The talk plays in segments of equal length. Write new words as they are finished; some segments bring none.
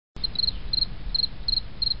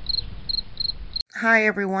Hi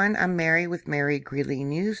everyone, I'm Mary with Mary Greeley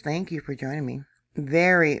News. Thank you for joining me.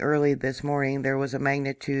 Very early this morning, there was a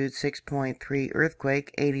magnitude 6.3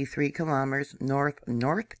 earthquake 83 kilometers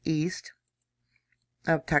northeast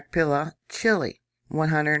of Tacpila, Chile.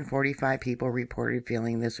 145 people reported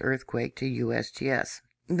feeling this earthquake to USGS.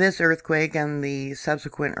 This earthquake and the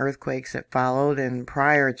subsequent earthquakes that followed and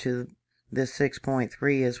prior to this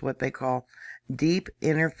 6.3 is what they call deep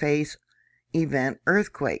interface event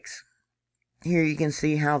earthquakes. Here you can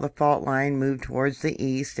see how the fault line moved towards the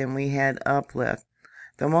east and we had uplift.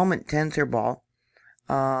 The moment tensor ball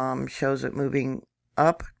shows it moving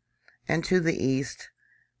up and to the east,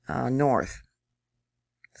 north.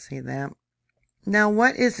 See that? Now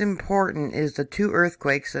what is important is the two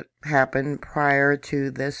earthquakes that happened prior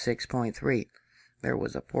to this 6.3. There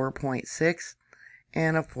was a 4.6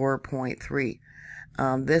 and a 4.3.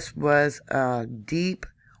 This was a deep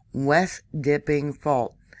west dipping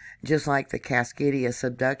fault. Just like the Cascadia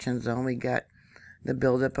Subduction zone, we got the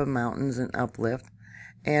buildup of mountains and uplift.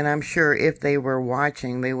 And I'm sure if they were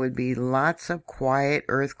watching, there would be lots of quiet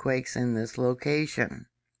earthquakes in this location.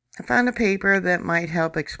 I found a paper that might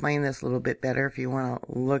help explain this a little bit better if you want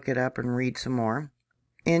to look it up and read some more.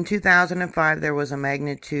 In 2005, there was a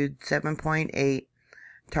magnitude 7.8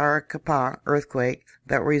 Tarakapa earthquake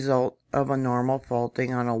that result of a normal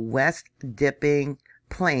faulting on a west dipping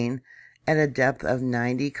plain at a depth of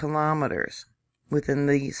 90 kilometers within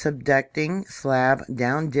the subducting slab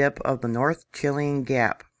down dip of the North Chilean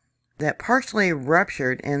Gap that partially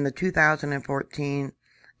ruptured in the 2014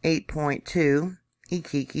 8.2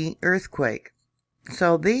 Iquique earthquake.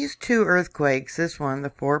 So these two earthquakes, this one,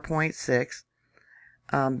 the 4.6,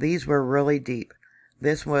 these were really deep.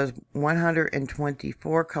 This was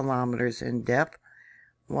 124 kilometers in depth,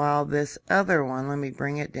 while this other one, let me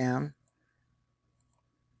bring it down,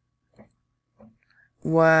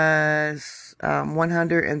 was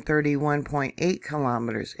 131.8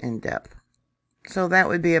 kilometers in depth. So that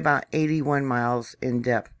would be about 81 miles in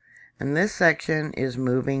depth. And this section is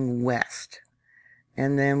moving west.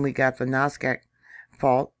 And then we got the Nazca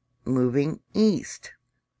fault moving east.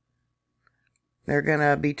 They're going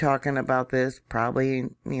to be talking about this probably,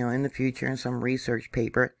 in the future in some research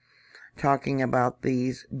paper, talking about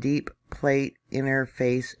these deep plate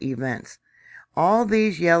interface events. All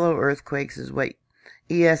these yellow earthquakes is what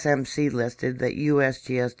EMSC listed that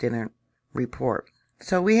USGS didn't report.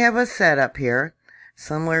 So we have a setup here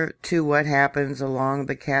similar to what happens along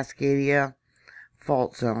the Cascadia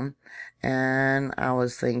fault zone. And I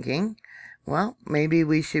was thinking, well, maybe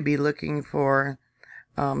we should be looking for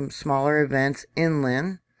smaller events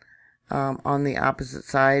inland on the opposite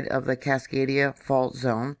side of the Cascadia fault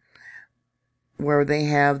zone where they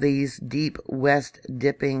have these deep west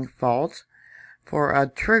dipping faults for a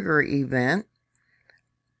trigger event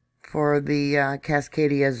for the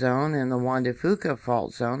Cascadia zone and the Juan de Fuca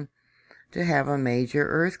fault zone to have a major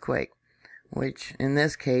earthquake, which in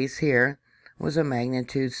this case here was a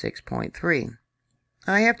magnitude 6.3.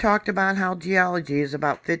 I have talked about how geology is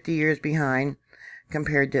about 50 years behind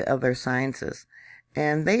compared to other sciences,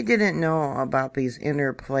 and they didn't know about these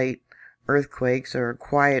interplate earthquakes or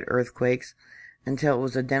quiet earthquakes until it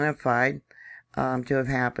was identified to have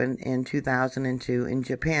happened in 2002 in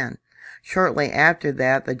Japan. Shortly after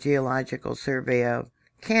that, the Geological Survey of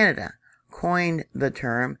Canada coined the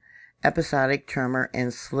term episodic tremor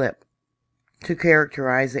and slip to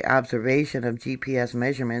characterize the observation of GPS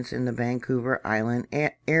measurements in the Vancouver Island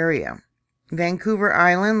area. Vancouver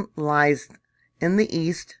Island lies in the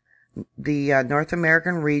east, the North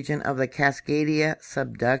American region of the Cascadia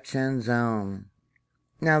Subduction zone.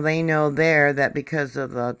 Now they know there that because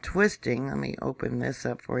of the twisting, let me open this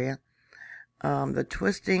up for you, the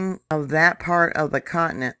twisting of that part of the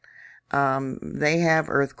continent, they have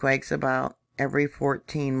earthquakes about every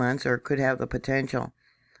 14 months or could have the potential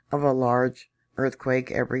of a large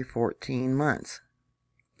earthquake every 14 months.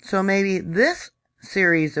 So maybe this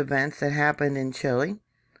series of events that happened in Chile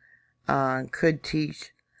could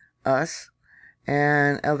teach us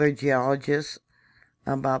and other geologists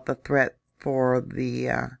about the threat for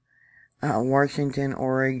the Washington,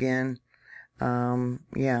 Oregon,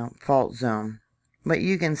 fault zone. But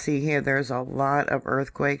you can see here there's a lot of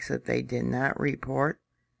earthquakes that they did not report.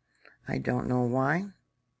 I don't know why,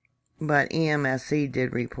 but EMSC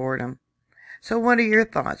did report them. So what are your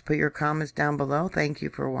thoughts? Put your comments down below. Thank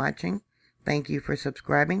you for watching. Thank you for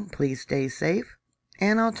subscribing. Please stay safe,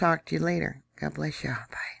 and I'll talk to you later. God bless you.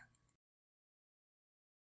 Bye.